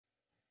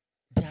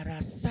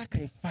are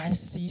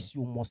sacrifices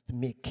you must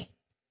make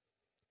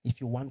if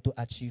you want to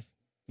achieve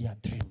your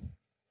dream.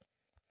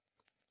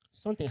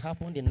 Something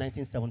happened in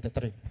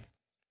 1973.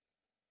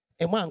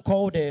 A man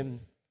called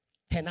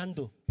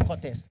Hernando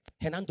Cortes.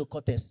 Hernando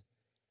Cortes,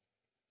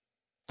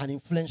 an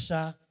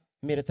influential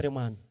military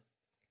man,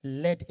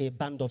 led a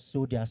band of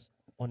soldiers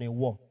on a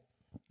war.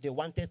 They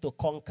wanted to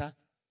conquer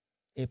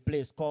a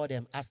place called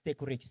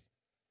Aztec Ridge,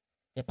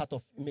 a part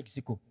of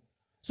Mexico.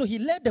 So he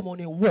led them on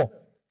a war.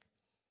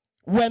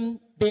 When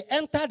they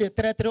entered the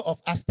territory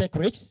of Aztec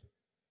Ridge,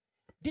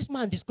 this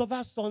man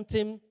discovered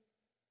something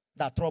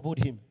that troubled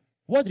him.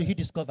 What did he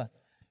discover?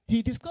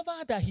 He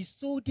discovered that his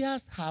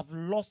soldiers have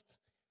lost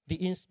the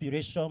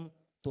inspiration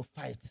to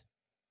fight.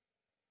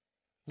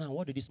 Now,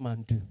 what did this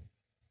man do?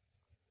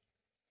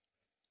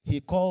 He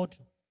called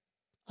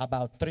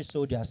about 3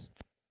 soldiers,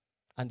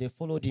 and they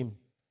followed him,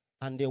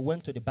 and they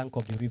went to the bank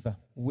of the river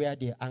where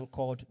they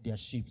anchored their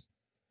ships.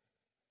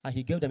 And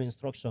he gave them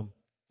instruction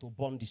to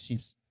burn the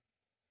ships.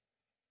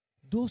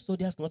 Those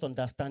soldiers could not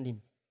understand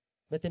him.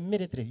 But in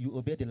military, you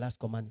obey the last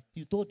command.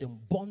 He told them,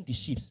 burn the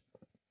ships.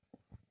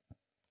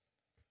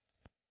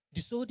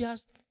 The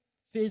soldiers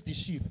faced the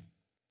ship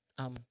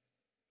and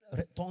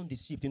turned the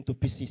ship into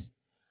pieces.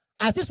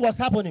 As this was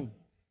happening,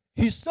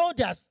 his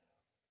soldiers,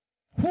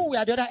 who were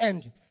at the other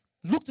end,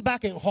 looked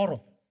back in horror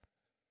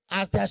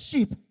as their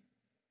ship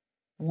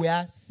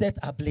were set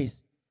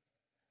ablaze.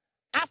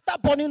 After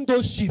burning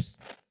those ships,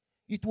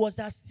 it was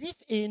as if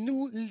a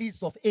new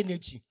lease of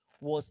energy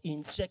was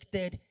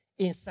injected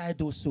inside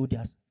those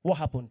soldiers. What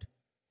happened?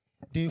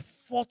 They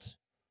fought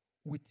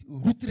with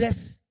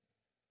ruthless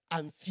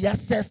and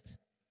fiercest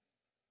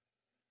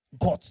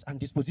guts and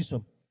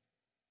disposition.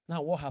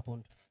 Now what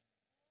happened?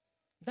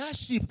 That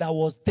ship that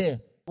was there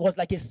was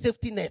like a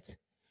safety net.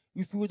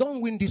 If we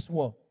don't win this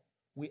war,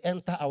 we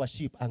enter our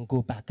ship and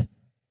go back.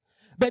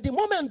 But the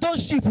moment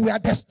those ships were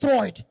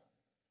destroyed,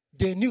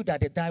 they knew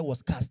that the die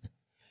was cast.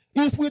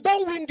 If we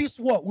don't win this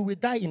war, we will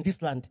die in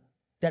this land.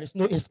 There is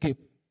no escape.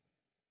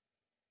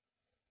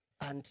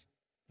 And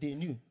they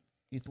knew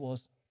it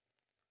was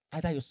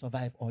either you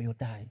survive or you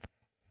die.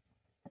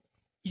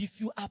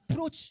 If you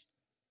approach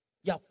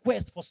your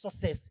quest for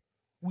success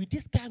with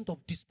this kind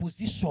of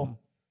disposition,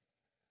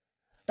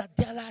 that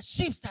there are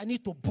ships I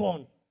need to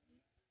burn,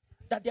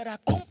 that there are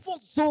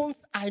comfort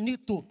zones I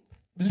need to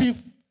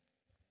live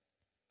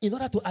in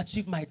order to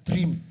achieve my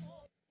dream.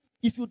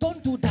 If you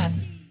don't do that,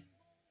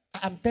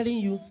 I'm telling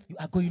you, you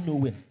are going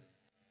nowhere.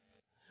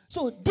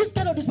 So this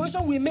kind of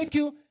disposition will make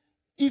you,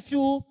 if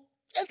you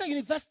enter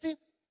university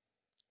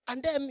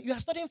and then you are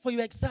studying for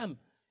your exam,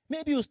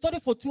 maybe you study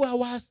for 2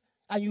 hours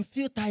and you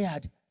feel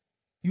tired,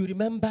 you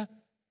remember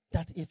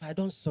that if I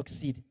don't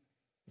succeed,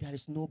 there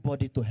is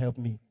nobody to help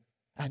me.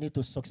 I need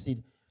to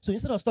succeed. So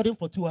instead of studying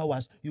for 2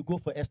 hours, you go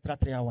for extra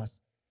 3 hours.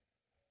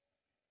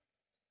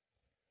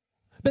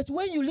 But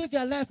when you live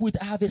your life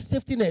with, I have a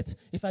safety net,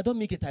 if I don't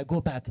make it, I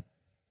go back,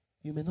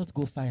 you may not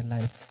go far in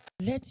life.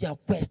 Let your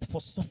quest for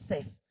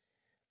success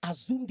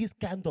assume this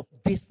kind of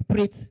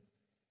desperate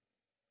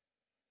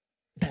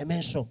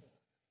dimension.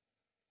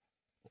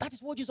 That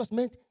is what Jesus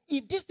meant.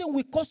 If this thing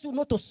will cause you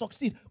not to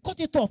succeed, cut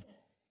it off.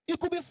 It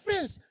could be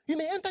friends. You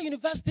may enter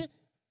university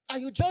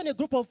and you join a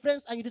group of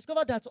friends and you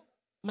discover that,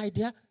 my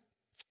dear,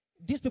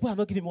 these people are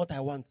not giving me what I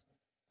want.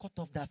 Cut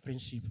off that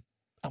friendship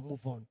and move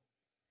on.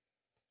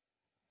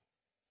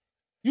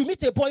 You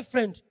meet a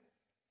boyfriend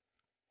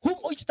whom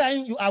each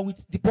time you are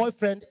with the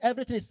boyfriend,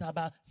 everything is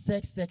about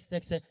sex.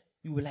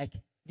 You will like,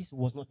 this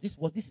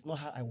is not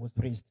how I was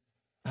raised.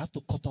 I have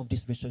to cut off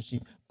this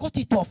relationship. Cut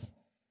it off.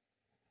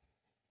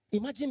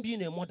 Imagine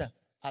being a mother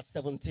at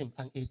 17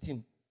 and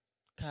 18.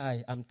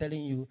 Kai, I'm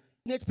telling you,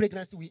 teenage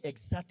pregnancy will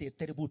exert a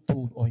terrible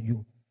toll on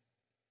you.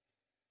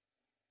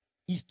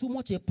 It's too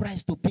much a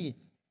price to pay.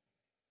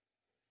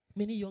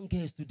 Many young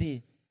girls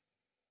today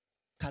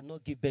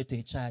cannot give birth to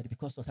a child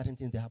because of certain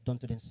things they have done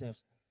to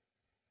themselves.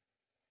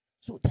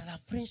 So there are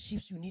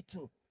friendships you need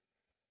to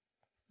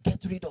get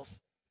rid of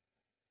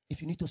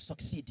if you need to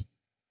succeed.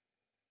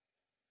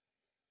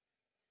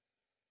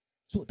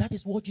 So that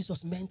is what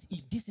Jesus meant.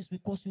 If this is will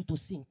cause you to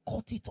sin,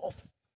 cut it off.